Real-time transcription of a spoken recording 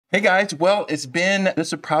Hey guys, well, this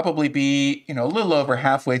would probably be, a little over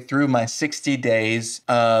halfway through my 60 days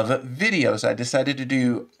of videos. I decided to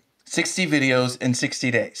do 60 videos in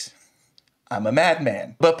 60 days. I'm a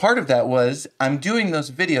madman. But part of that was I'm doing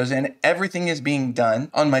those videos and everything is being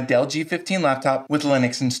done on my Dell G15 laptop with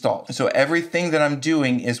Linux installed. So everything that I'm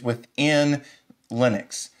doing is within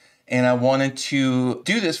Linux. And I wanted to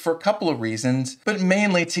do this for a couple of reasons, but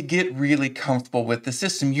mainly to get really comfortable with the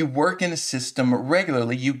system. You work in a system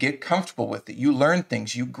regularly, you get comfortable with it, you learn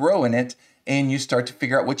things, you grow in it, and you start to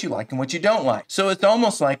figure out what you like and what you don't like. So it's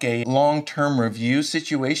almost like a long-term review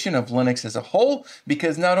situation of Linux as a whole,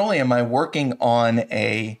 because not only am I working on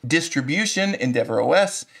a distribution, Endeavour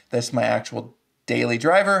OS, that's my actual daily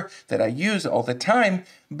driver that I use all the time,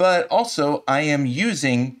 but also I am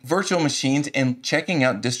using virtual machines and checking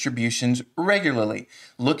out distributions regularly,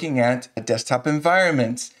 looking at desktop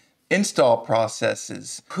environments, install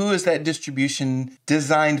processes, who is that distribution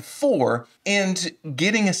designed for, and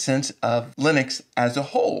getting a sense of Linux as a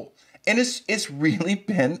whole. And it's really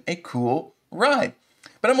been a cool ride.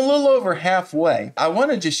 But I'm a little over halfway. I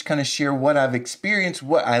want to just kind of share what I've experienced,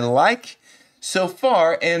 what I like so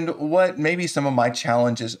far, and what maybe some of my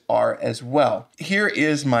challenges are as well. Here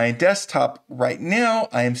is my desktop right now.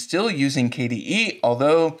 I am still using KDE,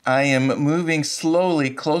 although I am moving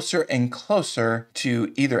slowly closer and closer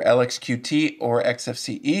to either LXQT or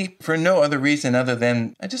XFCE for no other reason other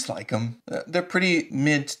than I just like them. They're pretty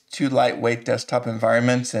mid to lightweight desktop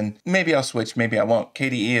environments, and maybe I'll switch, maybe I won't.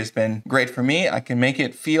 KDE has been great for me. I can make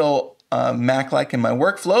it feel Mac-like in my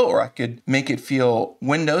workflow, or I could make it feel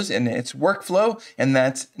Windows in its workflow, and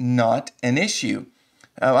that's not an issue.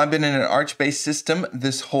 I've been in an Arch-based system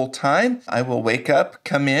this whole time. I will wake up,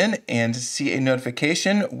 come in, and see a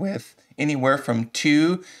notification with anywhere from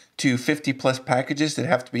 2 to 50 plus packages that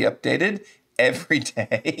have to be updated every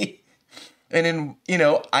day. And then,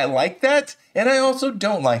 I like that, and I also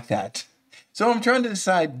don't like that. So I'm trying to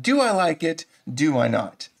decide, do I like it? Do I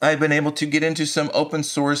not? I've been able to get into some open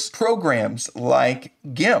source programs like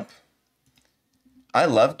GIMP. I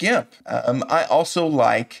love GIMP. I also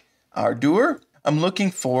like Ardour. I'm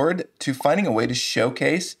looking forward to finding a way to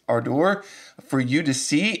showcase Ardour for you to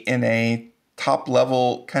see in a top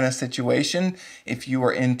level kind of situation if you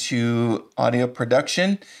are into audio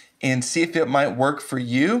production, and see if it might work for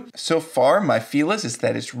you. So far, my feel is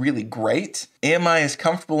that it's really great. Am I as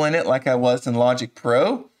comfortable in it like I was in Logic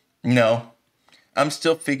Pro? No. I'm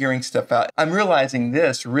still figuring stuff out. I'm realizing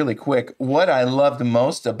this really quick. What I loved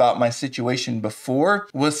most about my situation before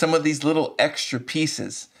was some of these little extra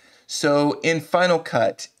pieces. So in Final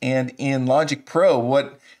Cut and in Logic Pro,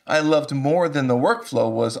 what I loved more than the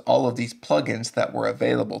workflow was all of these plugins that were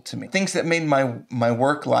available to me. Things that made my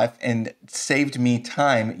work life and saved me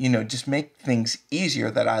time, just make things easier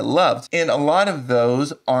that I loved. And a lot of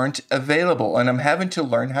those aren't available, and I'm having to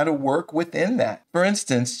learn how to work within that. For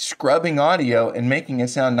instance, scrubbing audio and making it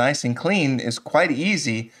sound nice and clean is quite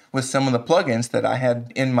easy with some of the plugins that I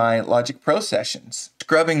had in my Logic Pro sessions.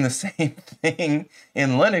 Scrubbing the same thing in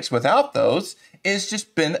Linux without those has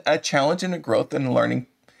just been a challenge and a growth and learning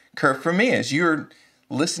curve for me. As you're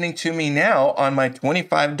listening to me now on my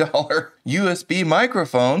 $25 USB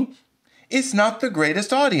microphone, it's not the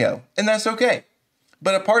greatest audio, and that's okay.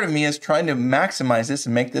 But a part of me is trying to maximize this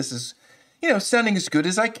and make this as, sounding as good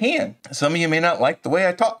as I can. Some of you may not like the way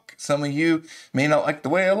I talk. Some of you may not like the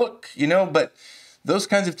way I look, but those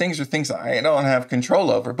kinds of things are things I don't have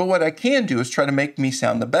control over. But what I can do is try to make me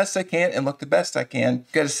sound the best I can and look the best I can.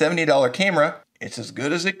 Got a $70 camera. It's as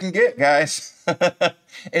good as it can get, guys.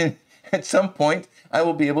 And at some point, I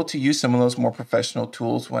will be able to use some of those more professional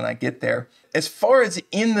tools when I get there. As far as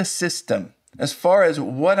in the system, as far as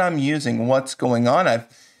what I'm using, what's going on, I've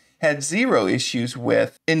had zero issues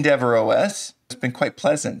with Endeavour OS. It's been quite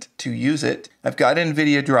pleasant to use it. I've got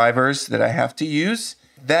NVIDIA drivers that I have to use.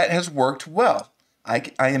 That has worked well.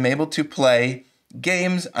 I am able to play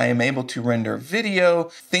games. I am able to render video.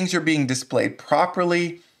 Things are being displayed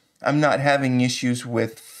properly. I'm not having issues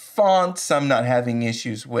with fonts. I'm not having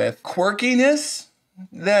issues with quirkiness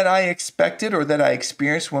that I expected or that I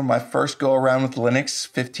experienced when my first go around with Linux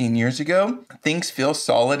 15 years ago. Things feel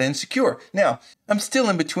solid and secure. Now, I'm still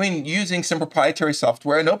in between using some proprietary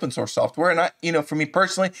software and open source software. And for me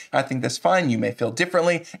personally, I think that's fine. You may feel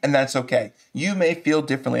differently, and that's okay. You may feel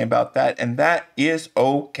differently about that, and that is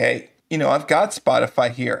okay. I've got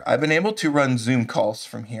Spotify here. I've been able to run Zoom calls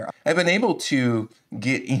from here. I've been able to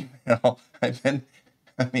get email.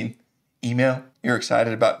 Email? You're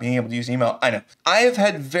excited about being able to use email? I know. I have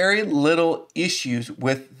had very little issues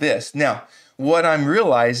with this. Now, what I'm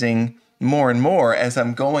realizing more and more as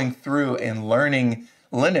I'm going through and learning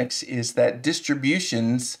Linux is that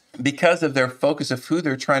distributions, because of their focus of who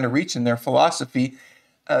they're trying to reach in their philosophy,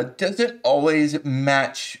 doesn't always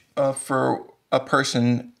match for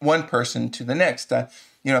one person to the next.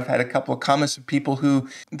 I've had a couple of comments of people who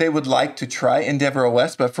they would like to try Endeavour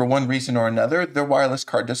OS, but for one reason or another, their wireless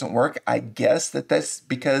card doesn't work. I guess that's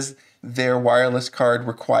because their wireless card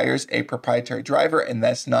requires a proprietary driver, and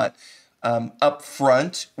that's not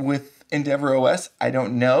upfront with Endeavour OS. I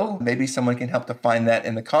don't know. Maybe someone can help to find that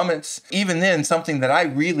in the comments. Even then, something that I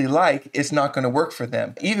really like is not going to work for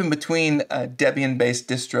them. Even between Debian-based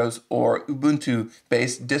distros or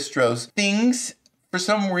Ubuntu-based distros, things, for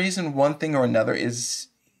some reason, one thing or another is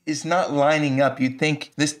not lining up. You'd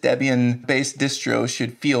think this Debian-based distro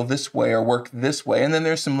should feel this way or work this way, and then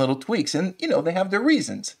there's some little tweaks, and they have their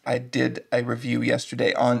reasons. I did a review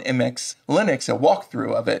yesterday on MX Linux, a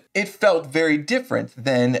walkthrough of it. It felt very different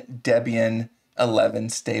than Debian 11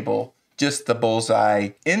 stable, just the bullseye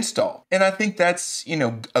install. And I think that's,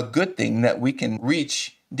 a good thing that we can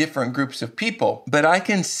reach different groups of people. But I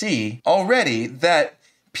can see already that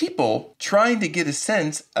people trying to get a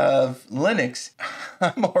sense of Linux,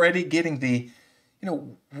 I'm already getting the,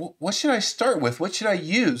 what should I start with? What should I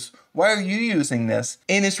use? Why are you using this?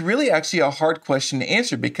 And it's really actually a hard question to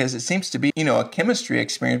answer because it seems to be, a chemistry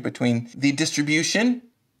experience between the distribution,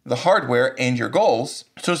 the hardware, and your goals.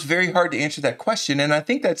 So it's very hard to answer that question. And I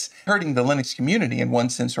think that's hurting the Linux community in one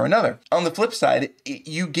sense or another. On the flip side,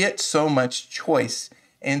 you get so much choice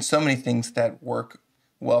and so many things that work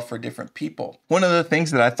well for different people. One of the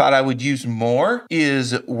things that I thought I would use more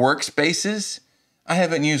is Workspaces. I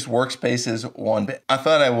haven't used Workspaces one bit. I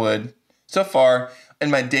thought I would. So far,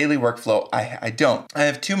 in my daily workflow, I don't. I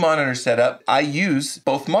have two monitors set up. I use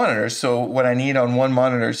both monitors. So what I need on one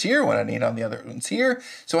monitor is here, what I need on the other one's here.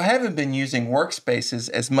 So I haven't been using Workspaces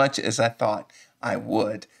as much as I thought I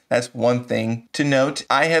would. That's one thing to note.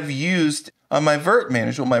 I have used on my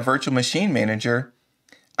my virtual machine manager,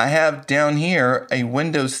 I have down here a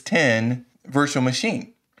Windows 10 virtual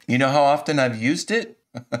machine. You know how often I've used it?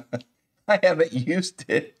 I haven't used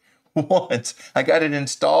it once. I got it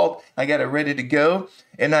installed, I got it ready to go,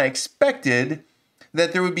 and I expected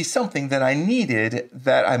that there would be something that I needed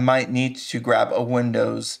that I might need to grab a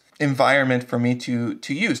Windows environment for me to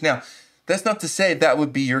use. Now, that's not to say that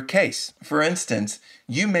would be your case. For instance,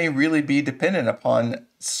 you may really be dependent upon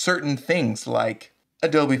certain things like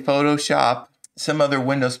Adobe Photoshop, some other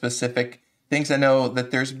Windows-specific things. I know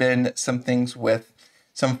that there's been some things with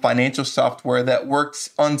some financial software that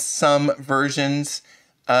works on some versions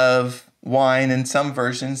of Wine and some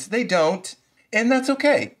versions they don't, and that's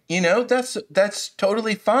okay. That's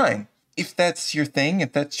totally fine. If that's your thing,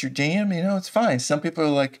 if that's your jam, it's fine. Some people are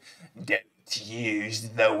like, don't use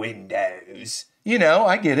the Windows.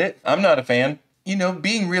 I get it. I'm not a fan.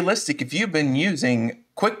 Being realistic, if you've been using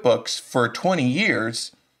QuickBooks for 20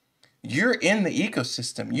 years, you're in the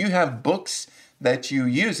ecosystem. You have books that you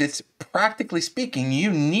use. It's practically speaking,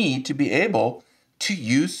 you need to be able to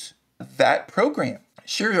use that program.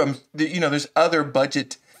 Sure, there's other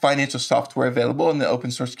budget financial software available in the open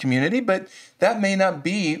source community, but that may not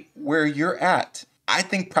be where you're at. I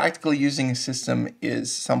think practically using a system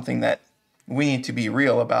is something that we need to be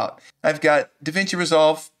real about. I've got DaVinci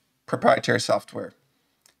Resolve, proprietary software.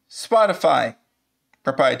 Spotify,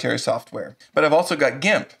 proprietary software. But I've also got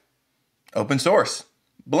GIMP, open source.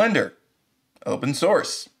 Blender, open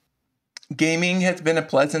source. Gaming has been a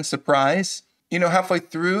pleasant surprise. Halfway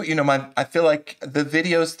through, I feel like the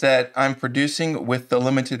videos that I'm producing with the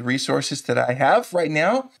limited resources that I have right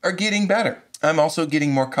now are getting better. I'm also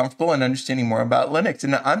getting more comfortable and understanding more about Linux.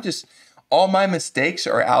 And all my mistakes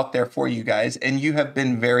are out there for you guys. And you have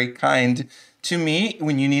been very kind to me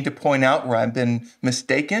when you need to point out where I've been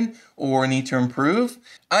mistaken or need to improve.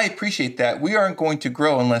 I appreciate that. We aren't going to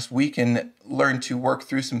grow unless we can learn to work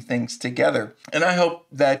through some things together. And I hope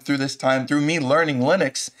that through this time, through me learning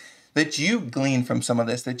Linux, that you glean from some of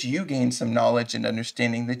this, that you gain some knowledge and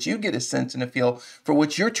understanding, that you get a sense and a feel for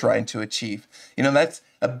what you're trying to achieve. That's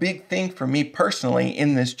a big thing for me personally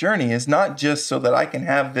in this journey, is not just so that I can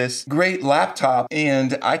have this great laptop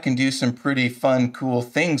and I can do some pretty fun, cool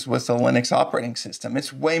things with a Linux operating system.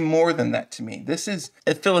 It's way more than that to me. This is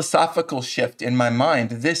a philosophical shift in my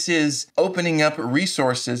mind. This is opening up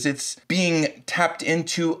resources. It's being tapped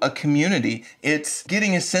into a community. It's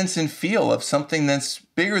getting a sense and feel of something that's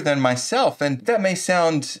bigger than myself. And that may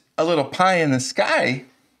sound a little pie in the sky.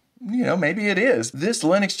 Maybe it is. This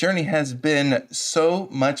Linux journey has been so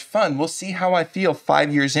much fun. We'll see how I feel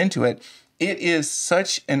 5 years into it. It is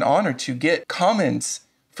such an honor to get comments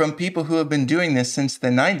from people who have been doing this since the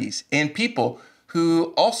 90s and people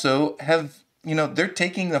who also have they're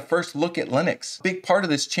taking the first look at Linux. A big part of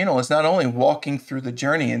this channel is not only walking through the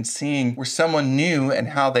journey and seeing where someone new and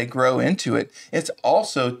how they grow into it, it's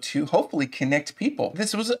also to hopefully connect people.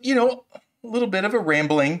 This was, a little bit of a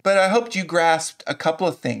rambling, but I hoped you grasped a couple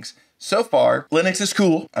of things. So far, Linux is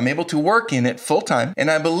cool. I'm able to work in it full time. And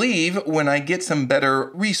I believe when I get some better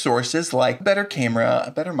resources like better camera, a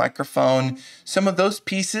better microphone, some of those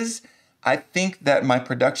pieces, I think that my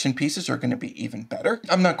production pieces are going to be even better.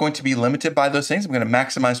 I'm not going to be limited by those things. I'm going to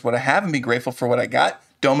maximize what I have and be grateful for what I got.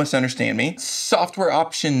 Don't misunderstand me. Software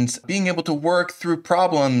options, being able to work through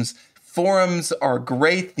problems. Forums are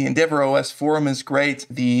great. The Endeavour OS forum is great.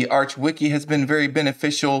 The Arch Wiki has been very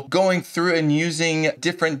beneficial. Going through and using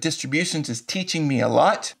different distributions is teaching me a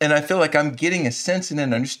lot. And I feel like I'm getting a sense and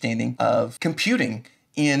an understanding of computing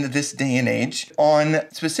in this day and age on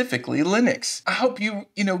specifically Linux. I hope you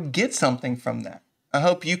get something from that. I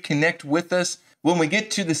hope you connect with us when we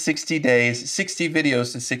get to the 60 days, 60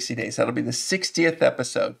 videos to 60 days. That'll be the 60th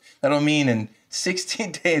episode. That'll mean in 60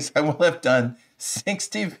 days, I will have done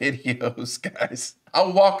 60 videos, guys.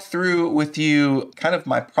 I'll walk through with you kind of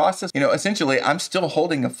my process. Essentially, I'm still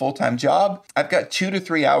holding a full-time job. I've got 2 to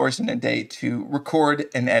 3 hours in a day to record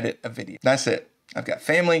and edit a video. That's it. I've got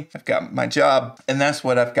family, I've got my job, and that's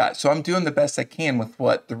what I've got. So I'm doing the best I can with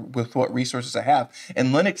what resources I have.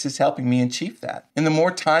 And Linux is helping me achieve that. And the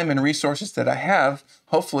more time and resources that I have,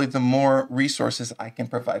 hopefully the more resources I can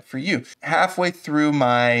provide for you. Halfway through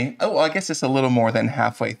I guess it's a little more than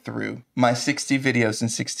halfway through my 60 videos in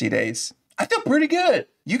 60 days. I feel pretty good.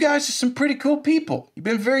 You guys are some pretty cool people. You've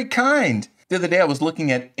been very kind. The other day I was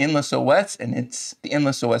looking at Endless OS, and it's the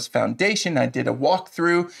Endless OS Foundation. I did a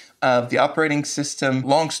walkthrough of the operating system.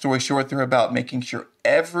 Long story short, they're about making sure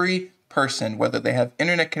every person, whether they have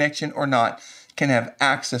internet connection or not, can have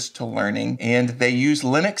access to learning. And they use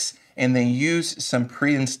Linux, and they use some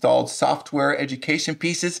pre-installed software education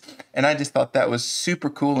pieces. And I just thought that was super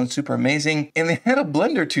cool and super amazing. And they had a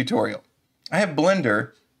Blender tutorial. I have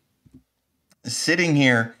Blender sitting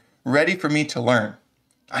here ready for me to learn.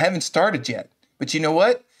 I haven't started yet, but you know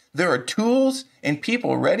what? There are tools and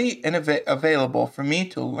people ready and available for me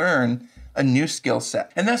to learn a new skill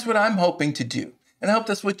set. And that's what I'm hoping to do. And I hope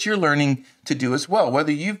that's what you're learning to do as well.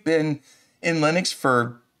 Whether you've been in Linux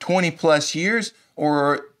for 20 plus years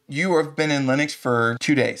or you have been in Linux for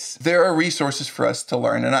 2 days, there are resources for us to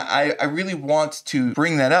learn. And I really want to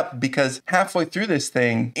bring that up because halfway through this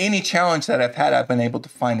thing, any challenge that I've had, I've been able to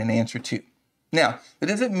find an answer to. Now, that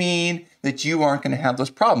doesn't mean that you aren't going to have those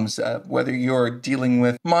problems, whether you're dealing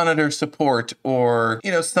with monitor support or,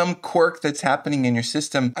 some quirk that's happening in your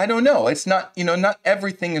system. I don't know. It's not, not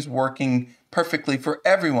everything is working perfectly for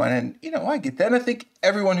everyone. And, I get that. And I think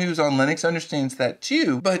everyone who's on Linux understands that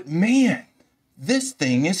too. But man, this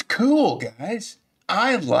thing is cool, guys.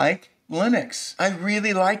 I like Linux. I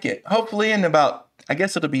really like it. Hopefully in about, I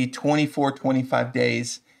guess it'll be 24, 25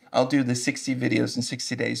 days, I'll do the 60 videos in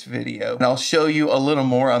 60 days video. And I'll show you a little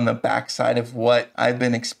more on the backside of what I've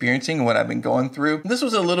been experiencing and what I've been going through. This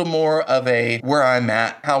was a little more of a where I'm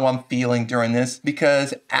at, how I'm feeling during this,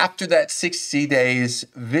 because after that 60 days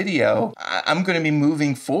video, I'm going to be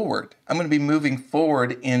moving forward. I'm going to be moving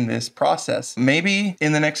forward in this process. Maybe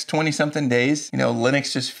in the next 20 something days,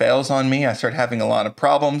 Linux just fails on me. I start having a lot of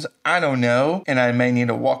problems. I don't know. And I may need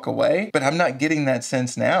to walk away, but I'm not getting that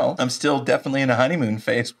sense now. I'm still definitely in a honeymoon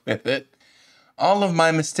phase with it. All of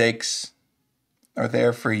my mistakes are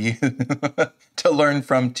there for you to learn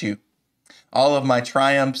from too. All of my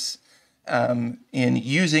triumphs in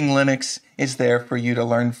using Linux is there for you to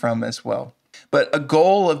learn from as well. But a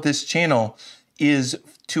goal of this channel is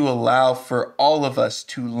to allow for all of us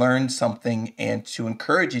to learn something and to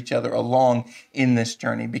encourage each other along in this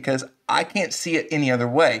journey, because I can't see it any other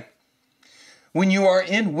way. When you are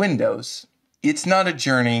in Windows, it's not a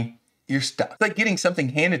journey, you're stuck. It's like getting something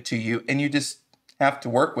handed to you and you just have to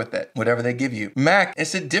work with it, whatever they give you. Mac,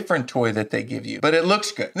 it's a different toy that they give you, but it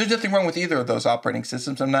looks good. There's nothing wrong with either of those operating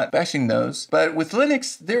systems. I'm not bashing those. But with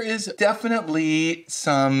Linux, there is definitely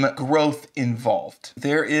some growth involved.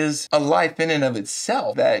 There is a life in and of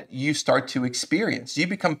itself that you start to experience. You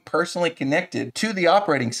become personally connected to the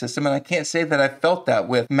operating system, and I can't say that I felt that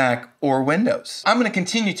with Mac or Windows. I'm going to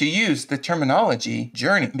continue to use the terminology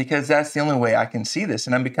journey because that's the only way I can see this,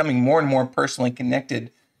 and I'm becoming more and more personally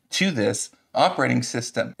connected to this operating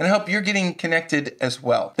system. And I hope you're getting connected as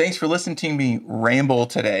well. Thanks for listening to me ramble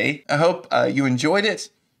today. I hope you enjoyed it.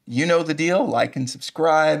 You know the deal. Like and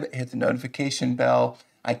subscribe. Hit the notification bell.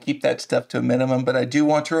 I keep that stuff to a minimum, but I do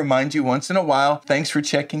want to remind you once in a while. Thanks for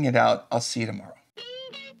checking it out. I'll see you tomorrow.